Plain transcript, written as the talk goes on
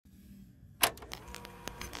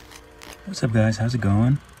What's up guys, how's it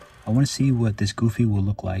going? I want to see what this goofy will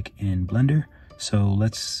look like in Blender, so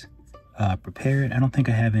let's prepare it. I don't think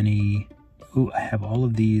I have any. I have all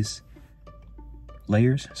of these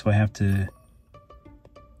layers, so I have to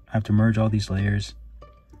merge all these layers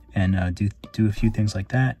and do a few things like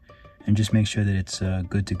that, and just make sure that it's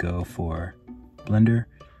good to go for Blender,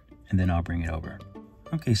 and then I'll bring it over.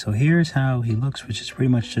 Okay, so here's how he looks, which is pretty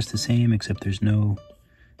much just the same, except there's no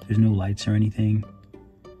lights or anything,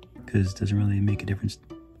 because it doesn't really make a difference.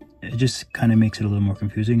 It just kind of makes it a little more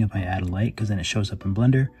confusing if I add a light, because then it shows up in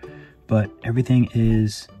Blender. But everything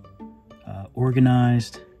is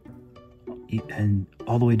organized, and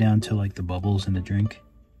all the way down to like the bubbles in the drink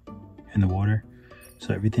and the water.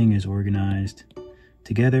 So everything is organized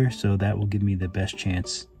together, so that will give me the best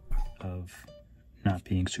chance of not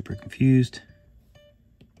being super confused.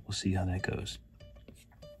 We'll see how that goes.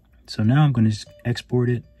 So now I'm going to just export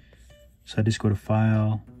it. So I just go to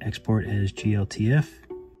File, Export as GLTF.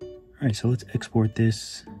 All right, so let's export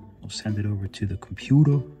this. We'll send it over to the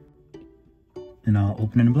computer, and I'll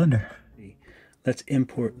open it in Blender. Let's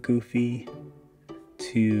import Goofy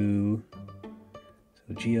to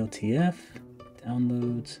GLTF,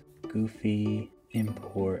 downloads, Goofy,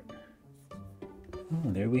 import. Oh,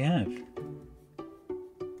 there we have.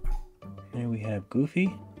 There we have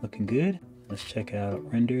Goofy, looking good. Let's check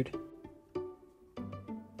out rendered.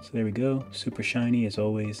 So there we go, super shiny as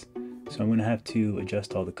always. So I'm gonna have to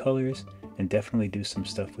adjust all the colors and definitely do some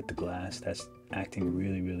stuff with the glass that's acting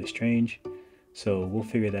really strange. So we'll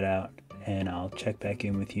figure that out, and I'll check back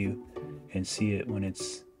in with you and see it when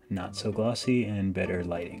it's not so glossy and better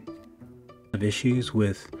lighting. I have issues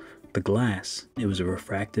with the glass. It was a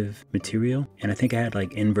refractive material, and I think I had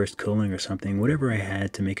like inverse cooling or something. Whatever I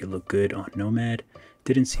had to make it look good on Nomad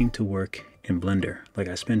didn't seem to work in Blender. Like,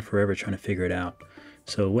 I spent forever trying to figure it out.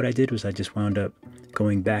 So what I did was I just wound up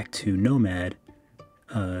going back to Nomad,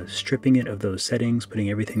 stripping it of those settings, putting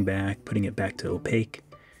everything back, putting it back to opaque,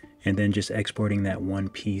 and then just exporting that one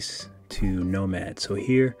piece to Nomad. So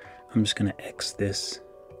here, I'm just gonna X this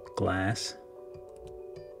glass.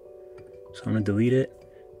 So I'm gonna delete it,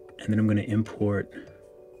 and then I'm gonna import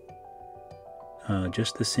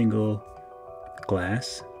just the single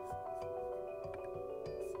glass.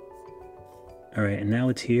 All right, and now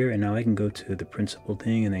it's here, and now I can go to the principal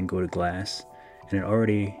thing and then go to glass, and it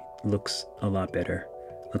already looks a lot better.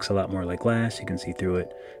 Looks a lot more like glass, you can see through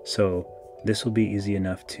it. So this will be easy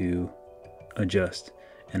enough to adjust,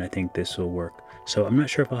 and I think this will work. So I'm not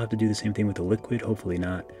sure if I'll have to do the same thing with the liquid, hopefully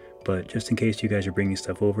not, but just in case you guys are bringing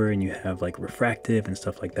stuff over and you have like refractive and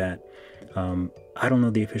stuff like that, I don't know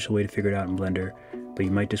the official way to figure it out in Blender, but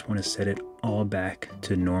you might just want to set it all back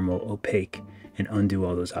to normal opaque and undo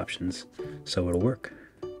all those options, so it'll work.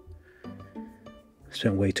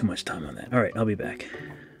 Spent way too much time on that. All right, I'll be back.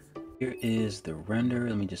 Here is the render.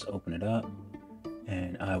 Let me just open it up,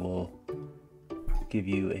 and I will give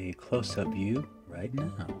you a close-up view right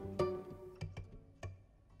now.